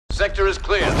sector is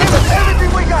clear. Give us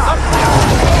everything we got!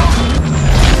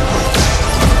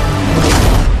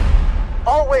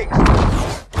 All wings.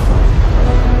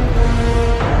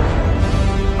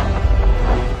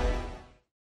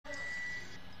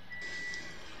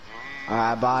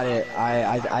 I bought it.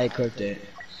 I equipped it.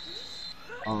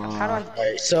 How do I?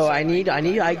 Alright, so I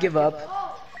give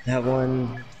up that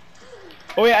one.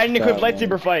 Oh yeah, I didn't equip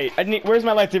lightsaber fight. Where's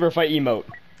my lightsaber fight emote?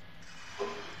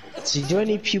 So do I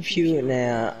need pew pew?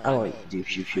 Nah, I don't do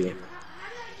pew pew.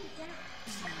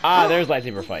 Ah, there's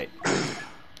lightsaber fight.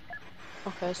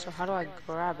 Okay, so how do I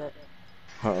grab it?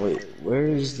 Oh wait, where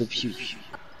is the pew pew?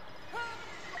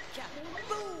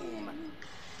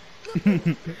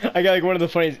 I got like one of the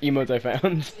funniest emotes I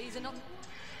found.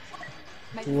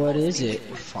 What is it?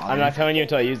 I'm not telling you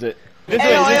until I use it. This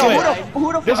Hey, way, this way.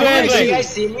 who the This fuck? way, this way. You guys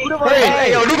see me? Hey,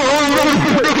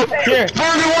 Here.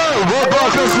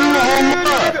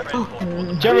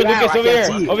 Trevor, Lucas, over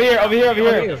here. Over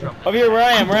here, where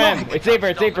I am. It's safer,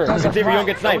 It's safer, you don't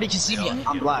get sniped. Nobody can see me.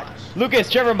 I'm black. Lucas,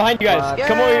 Trevor, behind you guys.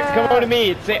 Come over to me.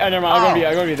 It's safe. Oh, never mind.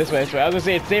 I'm gonna be this way. I was gonna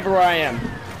say it's safer where I am.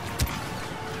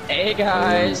 Hey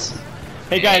guys.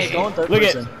 Hey guys, go in third look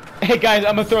person. at. Hey guys,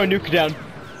 I'm gonna throw a nuke down.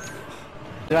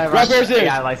 Did I Rock, paper, scissors.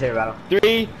 Yeah, I like to battle.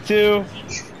 3, 2.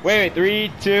 Wait.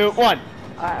 3, 2, 1.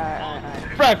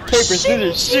 Alright. Rock, paper,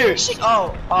 scissors, shoot.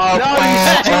 Oh. No,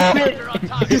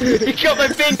 you stupid. You cut my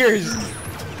fingers.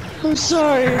 I'm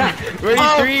sorry. Ready, 3.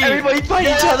 Everybody fight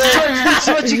each other. This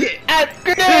is what you get.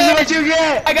 This is what you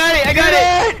get. I got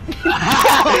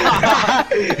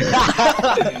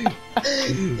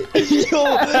it.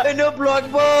 Yo, and no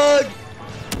block bug.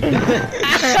 We were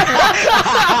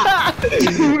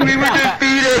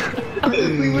defeated. I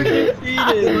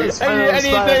need a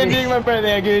second to drink my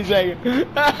birthday. Give me a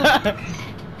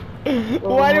second.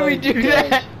 Why did we do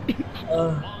that?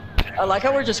 I like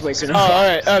how we're just wasting. Oh,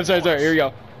 alright. I'm sorry. Here we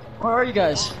go. Where are you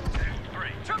guys?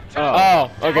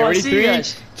 Oh, okay. I Ready? see you 3,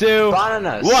 guys. 2,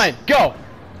 Bananas. 1, go.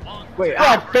 Wait.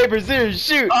 Rock, paper, scissors,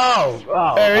 shoot.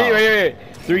 Ready?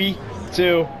 3,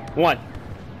 2, 1.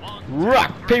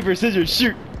 Rock, paper, scissors,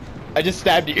 shoot. I just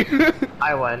stabbed you.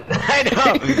 I won. I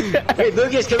know. Wait,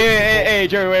 Lucas, come here. Hey,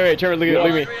 Trevor, wait, Trevor, look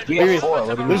at me. We have 4.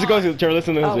 Listen closely, Trevor,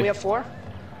 listen to Oh, we me. have 4?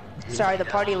 Sorry, the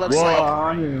party looks like...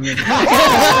 I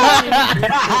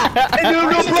do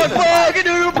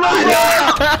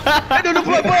no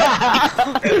block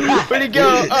bug. Where'd he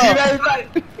go? Oh.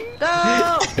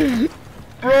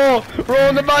 No! Roll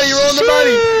on the body.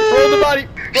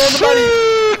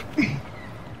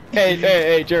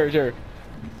 Hey, Trevor.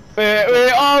 Wait,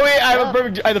 I have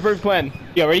a perfect plan.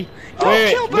 Yeah, ready?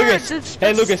 Wait, kill birds. Lucas.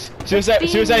 Hey, Lucas.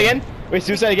 Suicide again? Wait,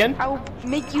 suicide again? I will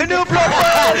make you... I do no block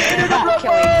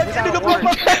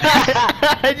bug.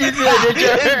 Did you see I did,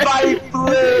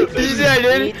 Trevor? Did you see I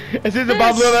did? As soon as the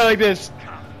bomb blew out like this.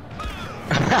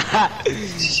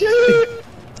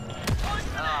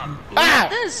 Ah!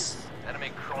 This!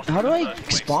 How do I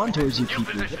spawn towards you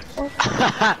people?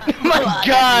 My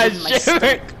gosh,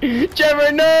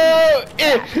 Trevor, no!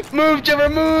 Move, Trevor,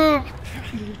 move!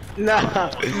 No.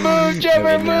 Move,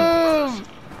 Trevor, move!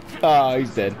 Oh,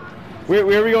 he's dead. Where are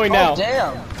we going now? Oh,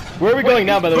 damn. Where are we going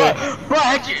now, by the way? Bro,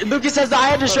 Lucas has the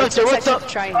iron destructor. What's up?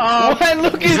 Why,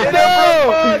 Lucas,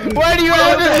 no! Why do you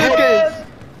have this, Lucas?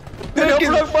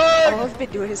 All I've been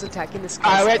doing is attacking this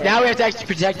guy. Alright, now we have to actually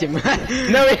protect him.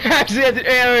 No, we actually have to.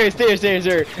 Hey, wait, stay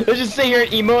here. Let's just stay here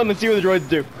and emo and let's see what the droids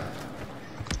do.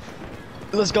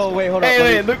 Let's go. Wait, hold on. Hey,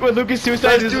 wait, look what Lucas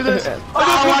suicide is. Let's do this.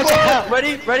 Watch out.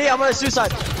 Ready? I'm gonna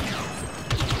suicide.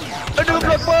 I do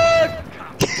block bug.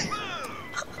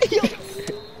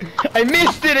 I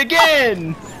missed it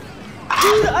again!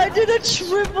 Dude, I did a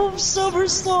triple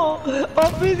somersault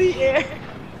up in the air.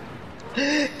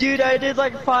 Dude, I did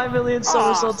like 5 million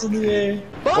somersaults in the air.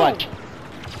 Watch.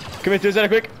 Come here, suicide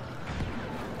quick.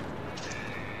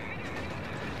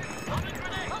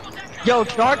 Yo,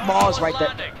 Dark Maul is right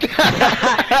there.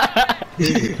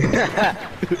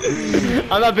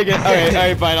 I'm not picking.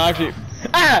 Alright, fine. I'll actually.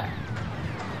 Ah!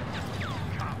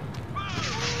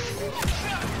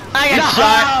 I got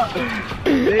shot.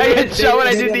 I got shot when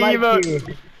I did the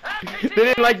emote. They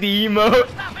didn't like the emote.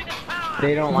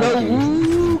 They don't like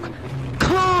you.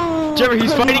 Trevor,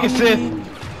 he's fighting a Sith.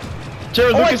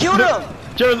 Trevor, I killed him.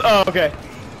 Trevor, oh, okay.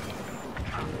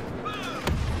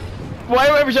 Why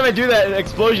every time I do that, an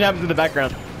explosion happens in the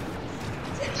background?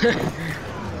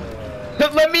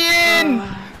 Let me in!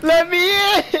 Let me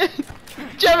in!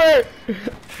 Trevor!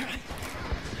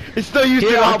 It's still used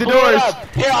to lock the doors.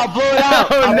 Here, I'll blow it out.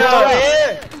 Oh no!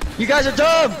 You guys are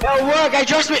dumb. That'll work. I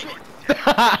trust me.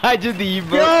 I did the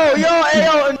emote. Yo,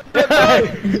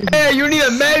 Hey, you need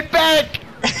a med pack!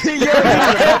 That's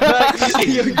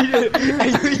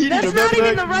not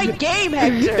even the right game,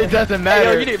 Hector. It doesn't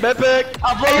matter. You need a medpack.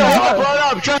 I'll blow you up, blow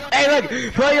it up. Hey, look,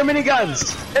 play your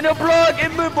miniguns. And a plug,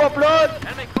 and move for plug.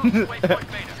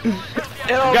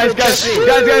 Guys,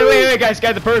 wait, guys,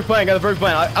 the perfect plan,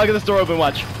 I'll get this door open,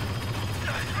 watch.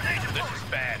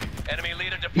 Enemy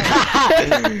leader deployed.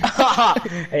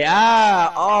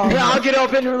 Yeah, oh. Yeah, I'll get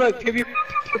open, look, if you...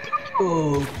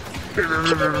 Ooh.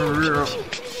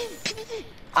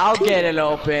 I'll get it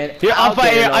open. Here, I'll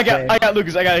fight here, I got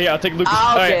Lucas, I'll take Lucas.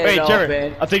 Alright, wait, Trevor,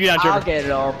 open. I'll take you down, Trevor. I'll get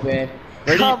it open.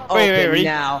 Ready? Come Wait, ready?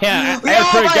 now. Yeah, My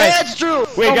hands through.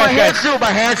 Wait, guys.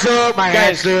 My hands through. My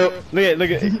hands through.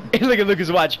 Look at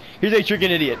Lucas, watch. Here's a trick an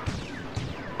idiot.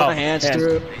 My hands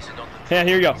through. Yeah,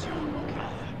 here you go.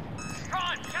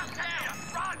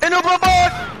 And open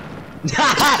board.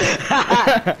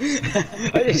 I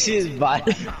didn't see his butt.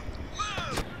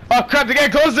 Oh crap, they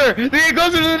get closer! They get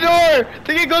closer to the door!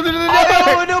 They get closer to the door!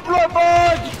 Oh, no board.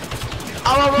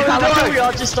 We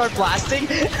all just start blasting.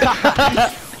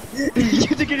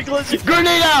 You're getting closer.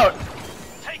 Grenade out!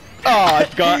 Oh,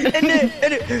 it's gone.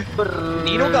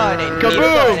 Needle gun.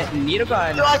 Kaboom! Needle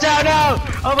gun. Watch out now!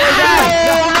 Oh my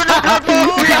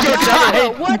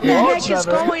god! What the heck is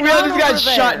going We on all just got over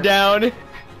shot there? down.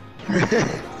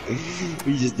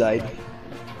 We just died.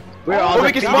 Oh,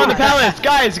 we can spawn the palace!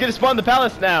 Guys, get to spawn the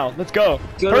palace now. Let's go.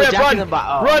 Go Hurry to up, Jack run! in the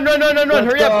Box. Run,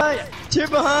 hurry up! Two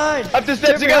behind! Up the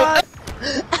steps you go!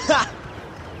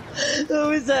 What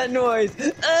was that noise?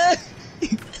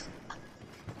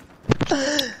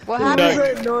 What What was happened?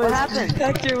 that noise? What happened?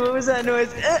 Hector, what was that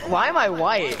noise? Why am I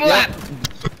white?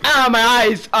 Ah, my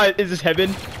eyes! Is this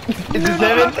heaven? Is this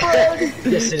heaven?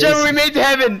 Yes, it Trevor, is. we made it to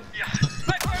heaven!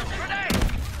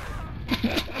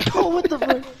 Oh, what the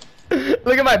fuck?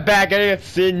 Look at my back, I got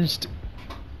singed.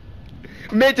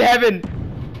 We made it to heaven!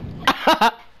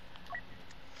 I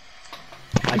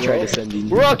tried to send you.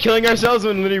 We're all killing ourselves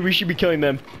when literally we should be killing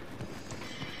them.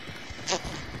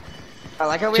 I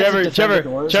like how we have to defend the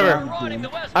doors Trevor, around the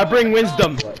team. I bring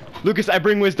wisdom. Lucas, I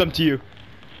bring wisdom to you.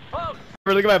 Trevor,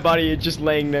 look at my body, it's just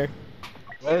laying there.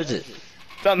 Where is it?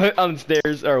 It's on the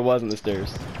stairs, or it was on the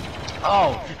stairs.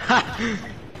 Oh.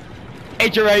 Hey,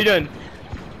 Trevor, how you doing?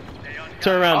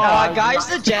 Turn around. Guys,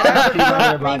 the Jedi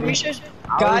are coming. We should.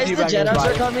 Guys, the Jedi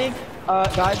are coming.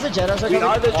 Guys, the Jedi are coming. We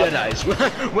are the Jedi's.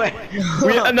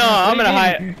 No,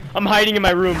 I'm hiding in my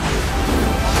room.